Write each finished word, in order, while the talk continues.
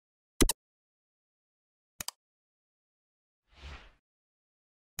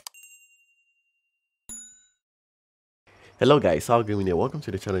Hello guys, SyleGaming here. Welcome to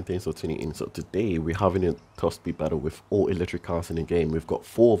the channel. Thanks for tuning in. So today we're having a top speed battle with all electric cars in the game. We've got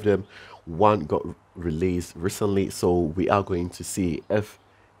 4 of them. One got released recently, so we are going to see if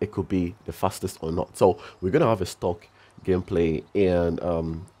it could be the fastest or not. So we're gonna have a stock gameplay and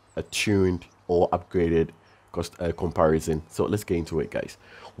a tuned or upgraded comparison. So let's get into it, guys.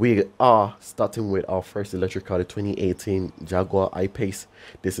 We are starting with our first electric car, the 2018 Jaguar I-Pace.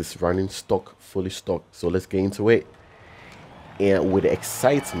 This is running stock, fully stock. So let's get into it. And with the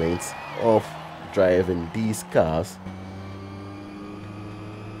excitement of driving these cars,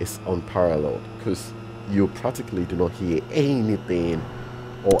 it's unparalleled because you practically do not hear anything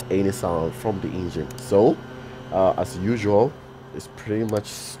or any sound from the engine. So as usual, it's pretty much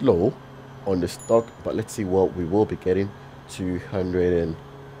slow on the stock, but let's see what we will be getting. 200 and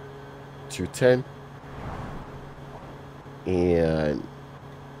 210, and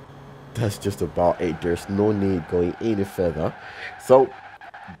that's just about it. There's no need going any further. So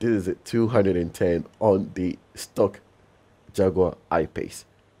this is at 210 on the stock Jaguar I-Pace.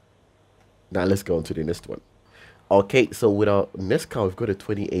 Now let's go on to the next one. Okay, so with our next car, we've got a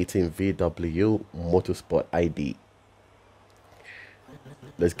 2018 VW Motorsport ID.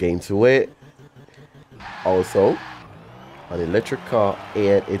 Let's get into it. Also an electric car,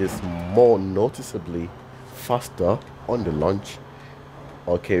 and it is more noticeably faster on the launch.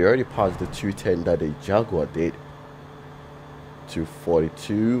 Okay, we already passed the 210 that the Jaguar did.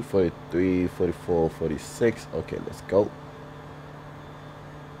 242, 43, 44, 46. Okay, let's go.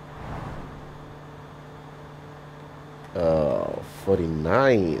 Uh,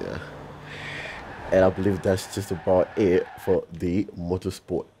 49. And I believe that's just about it for the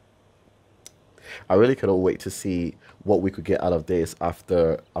Motorsport. I really cannot wait to see what we could get out of this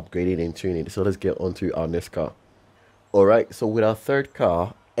after upgrading and tuning. So let's get on to our next car. Alright, so with our third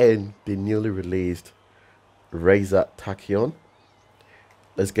car and the newly released Raesr Tachyon,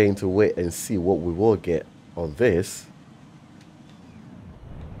 let's get into it and see what we will get on this.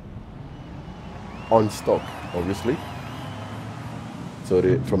 On stock, obviously. So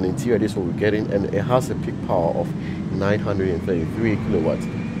from the interior, this is what we're getting, and it has a peak power of 933 kilowatts.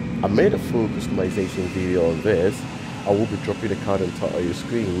 I made a full customization video on this. I will be dropping the card on top of your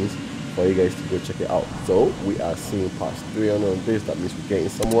screens for you guys to go check it out. So we are seeing past 300 on this. That means we're getting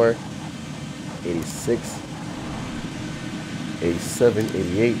somewhere 86, 87,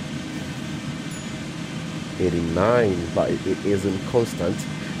 88, 89, but it isn't constant.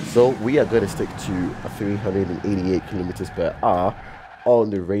 So we are going to stick to a 388 kilometers per hour on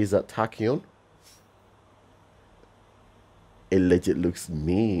the Raesr Tachyon. It legit looks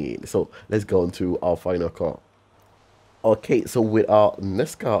mean. So let's go on to our final car. Okay, so with our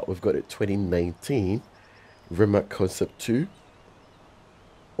next car, we've got a 2019 Rimac Concept Two.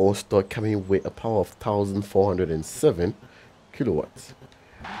 All stock, coming with a power of 1,407 kilowatts.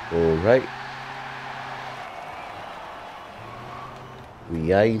 Alright.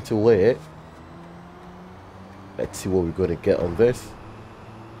 We are into it. Let's see what we're going to get on this.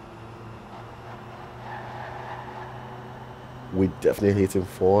 We're definitely hitting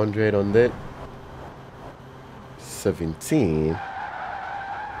 400 on that. 17.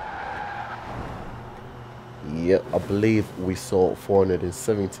 Yeah, I believe we saw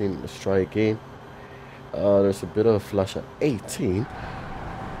 417. Let's try again. There's a bit of a flash at 18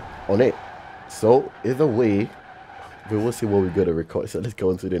 on it. So either way, we will see what we're going to record. So let's go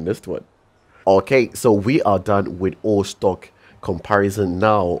on to the next one. Okay, so we are done with all stock comparison.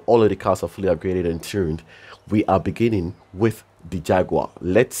 Now all of the cars are fully upgraded and tuned. We are beginning with the Jaguar.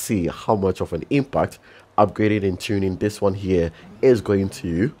 Let's see how much of an impact upgrading and tuning this one here is going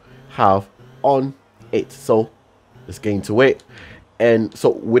to have on it. So let's get into it. And so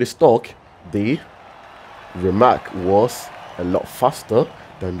with the stock, the Rimac was a lot faster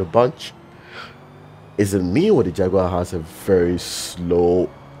than the bunch. Is it me or the Jaguar has a very slow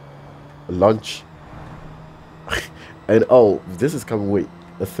launch? And oh, this is coming with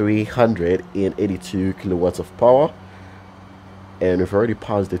a 382 kilowatts of power, and we've already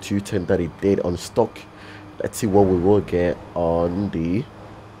passed the 210 that it did on stock. Let's see what we will get on the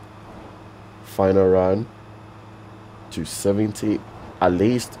final run. 270. At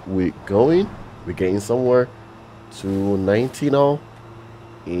least we're getting somewhere. 290 now,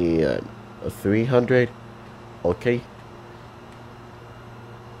 and a 300. Okay,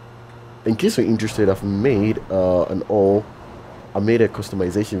 in case you're interested, I've made I made a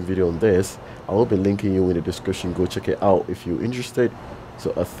customization video on this. I will be linking you in the description. Go check it out if you're interested.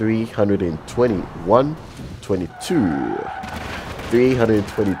 So a 321,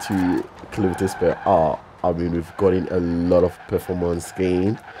 322 kilometers per hour. I mean, we've gotten a lot of performance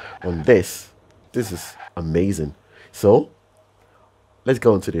gain on this. This is amazing. So let's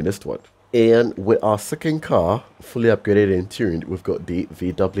go on to the next one. And with our second car, fully upgraded and tuned, we've got the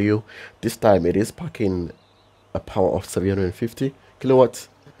VW. This time it is packing a power of 750 kilowatts.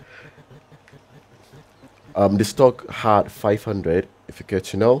 The stock had 500, if you care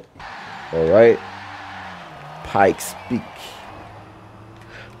to know. All right, Pikes Peak.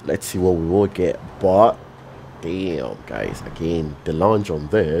 Let's see what we will get. But damn, guys, again, the launch on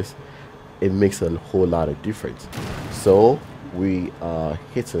this, it makes a whole lot of difference. So we are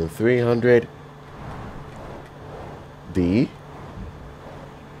hitting 300. The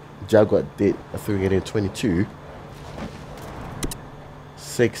Jaguar did a 322.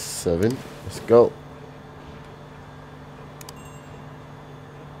 6, 7. Let's go.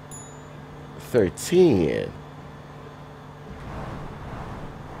 13.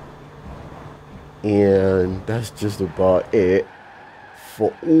 And that's just about it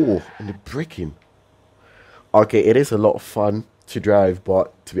for and the braking. Okay, it is a lot of fun to drive,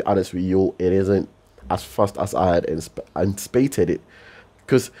 but to be honest with you, it isn't as fast as I had anticipated it,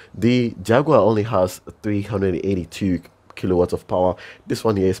 because the Jaguar only has 382 kilowatts of power. This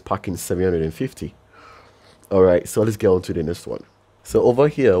one here is packing 750. All right, so let's get on to the next one. So over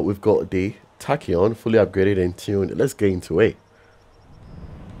here we've got the Tachyon, fully upgraded and tuned. Let's get into it.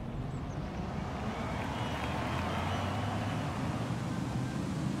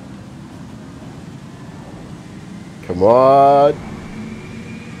 Come on.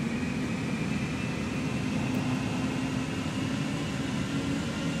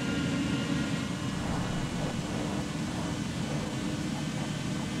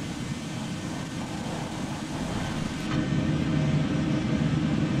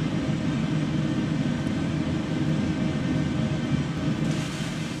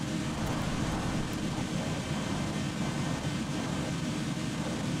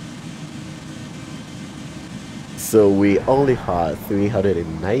 So we only had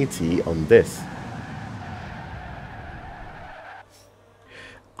 390 on this.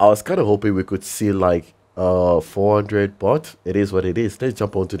 I was kind of hoping we could see like 400, but it is what it is. Let's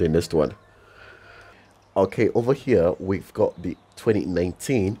jump on to the next one. Okay, over here we've got the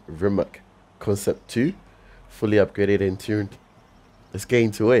 2019 Rimac Concept 2, fully upgraded and tuned. Let's get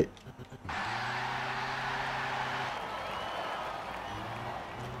into it.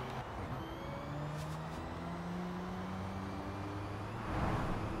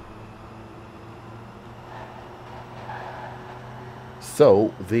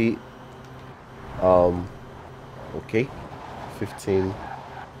 So the okay, 15,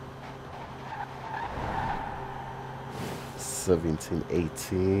 17,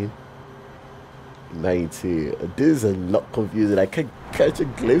 18, 19. This is a lot confusing. I can't catch a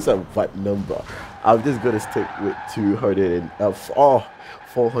glimpse of what number. I'm just gonna stick with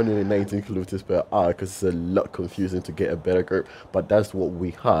 419 kilometers per hour, because it's a lot confusing to get a better grip, but that's what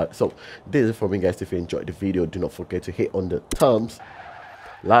we had. So this is for me, guys. If you enjoyed the video, do not forget to hit on the thumbs,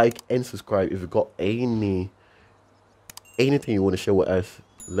 like, and subscribe. If you got anything you want to share with us,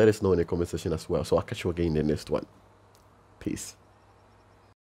 let us know in the comment section as well. So I'll catch you again in the next one. Peace.